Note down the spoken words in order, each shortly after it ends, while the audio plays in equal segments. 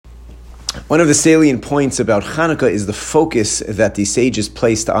One of the salient points about Hanukkah is the focus that the sages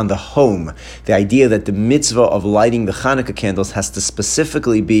placed on the home. The idea that the mitzvah of lighting the Hanukkah candles has to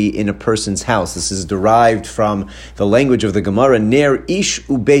specifically be in a person's house. This is derived from the language of the Gemara, Ner Ish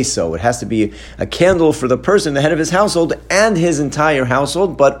Ubeso. It has to be a candle for the person, the head of his household, and his entire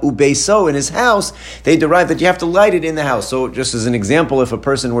household, but Ubeso, in his house, they derive that you have to light it in the house. So just as an example, if a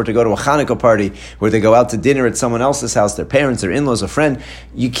person were to go to a Hanukkah party where they go out to dinner at someone else's house, their parents, their in-laws, a friend,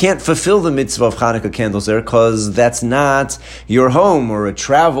 you can't fulfill the mitzvah of Hanukkah candles there because that's not your home. Or a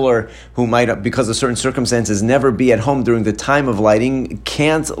traveler who might, because of certain circumstances, never be at home during the time of lighting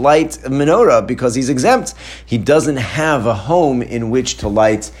can't light a menorah because he's exempt. He doesn't have a home in which to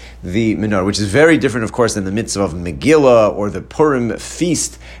light the menorah, which is very different, of course, than the mitzvah of Megillah or the Purim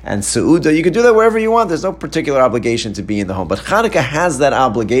feast and Seudah. You can do that wherever you want. There's no particular obligation to be in the home. But Hanukkah has that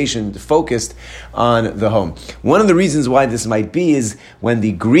obligation focused on the home. One of the reasons why this might be is when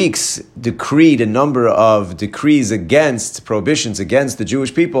the Greeks decreed a number of decrees against, prohibitions against the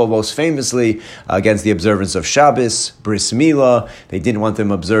Jewish people, most famously against the observance of Shabbos, Bris Milah. They didn't want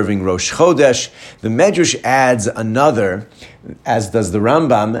them observing Rosh Chodesh. The Medrash adds another, as does the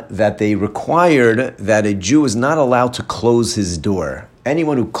Rambam, that they required that a Jew is not allowed to close his door.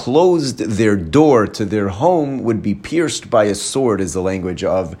 Anyone who closed their door to their home would be pierced by a sword, is the language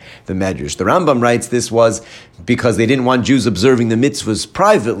of the Medrash. The Rambam writes this was because they didn't want Jews observing the mitzvahs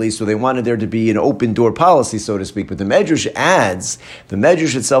privately, so they wanted there to be an open door policy, so to speak. But the Medrash adds, the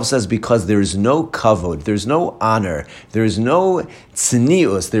Medrash itself says, because there is no kavod, there's no honor, there is no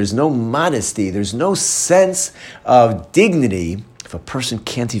tznius, there's no modesty, there's no sense of dignity. If a person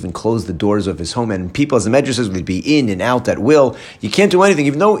can't even close the doors of his home, and people, as the Medrash says, would be in and out at will, you can't do anything.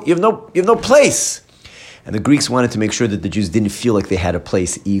 You have no place. And the Greeks wanted to make sure that the Jews didn't feel like they had a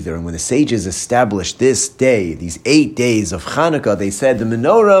place either. And when the sages established this day, these 8 days of Hanukkah, they said the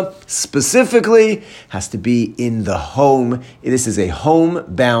menorah specifically has to be in the home. This is a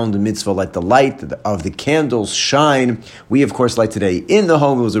home-bound mitzvah. Let the light of the candles shine. We, of course, light today in the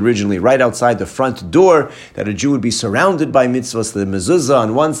home. It was originally right outside the front door that a Jew would be surrounded by mitzvahs, the mezuzah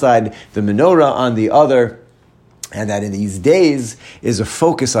on one side, the menorah on the other. And that in these days is a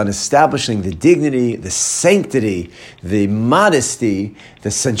focus on establishing the dignity, the sanctity, the modesty,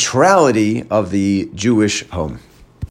 the centrality of the Jewish home.